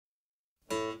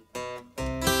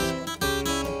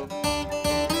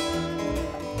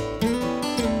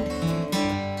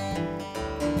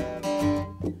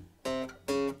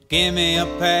Give me a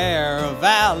pair of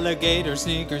alligator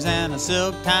sneakers and a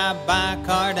silk-tie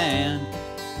bicardan.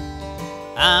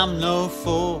 I'm no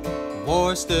fool,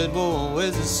 worsted wool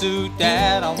is a suit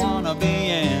that I wanna be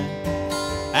in.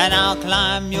 And I'll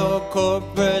climb your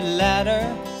corporate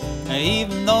ladder,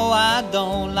 even though I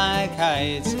don't like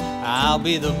heights. I'll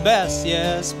be the best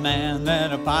yes man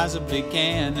that I possibly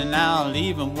can, and I'll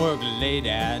even work late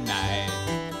at night.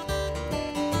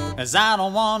 'Cause I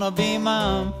don't wanna be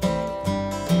mom,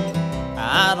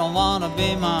 I don't wanna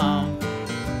be mom.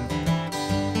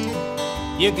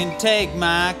 You can take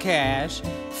my cash,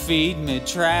 feed me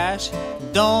trash,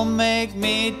 don't make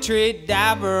me treat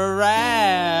diaper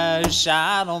rash.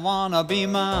 I don't wanna be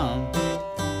mom,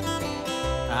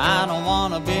 I don't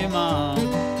wanna be mom.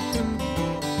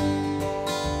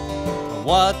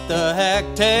 What the heck,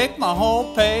 take my whole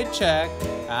paycheck,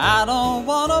 I don't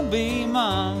wanna be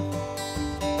mom.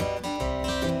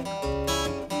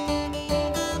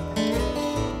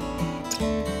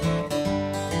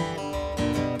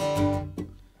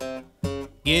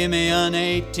 Give me an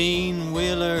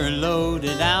 18-wheeler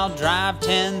loaded, I'll drive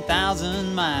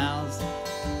 10,000 miles.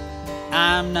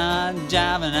 I'm not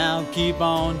jiving, I'll keep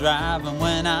on driving.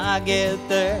 When I get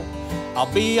there, I'll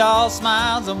be all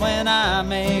smiles. And when I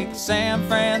make San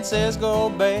Francisco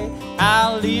Bay,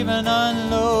 I'll even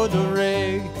unload the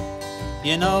rig.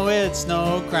 You know it's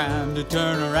no crime to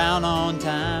turn around on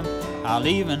time, I'll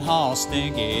even haul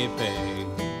stinky pig.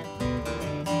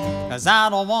 'Cause I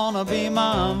don't wanna be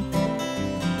mom,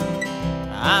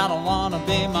 I don't wanna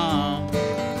be mom.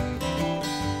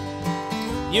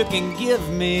 You can give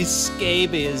me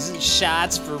scabies,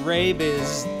 shots for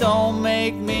rabies, don't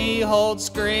make me hold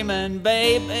screaming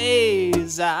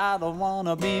babies. I don't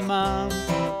wanna be mom,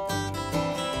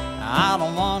 I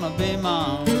don't wanna be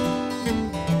mom.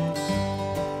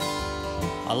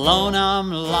 Alone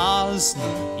I'm lost,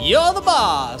 you're the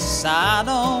boss, I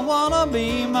don't wanna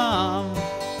be mom.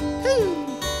 Woo.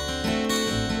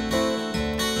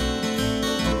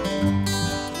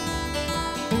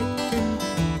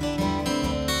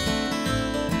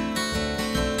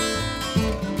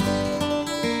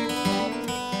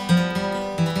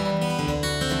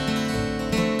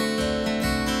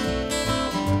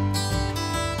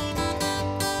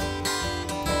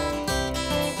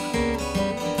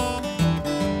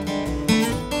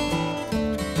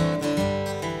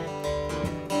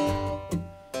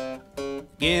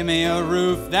 Give me a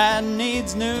roof that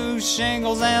needs new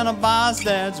shingles and a boss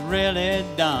that's really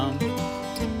dumb.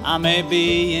 I may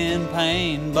be in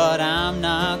pain, but I'm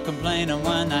not complaining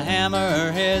when the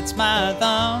hammer hits my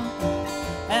thumb.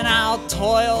 And I'll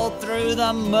toil through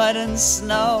the mud and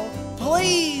snow,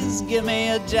 please give me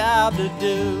a job to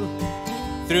do.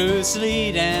 Through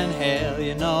sleet and hail,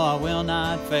 you know I will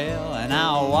not fail, and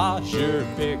I'll wash your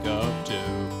pickup too.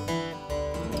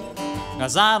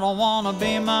 'Cause I don't wanna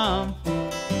be mom,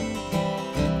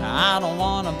 I don't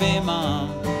wanna be mom.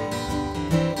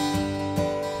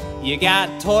 You got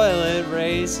toilet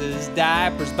races,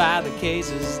 diapers by the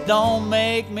cases, don't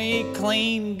make me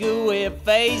clean gooey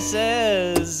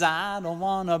faces. I don't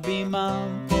wanna be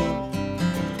mom,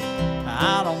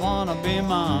 I don't wanna be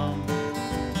mom.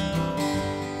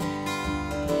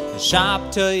 Shop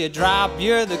till you drop,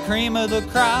 you're the cream of the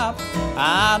crop.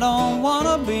 I don't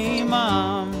wanna be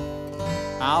mom.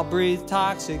 I'll breathe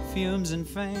toxic fumes and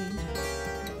faint,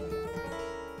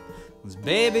 'cause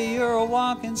baby, you're a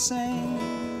walking saint.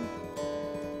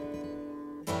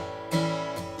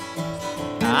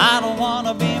 I don't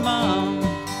wanna be mom,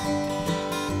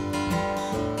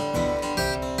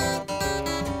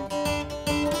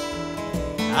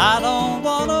 I don't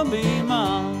wanna be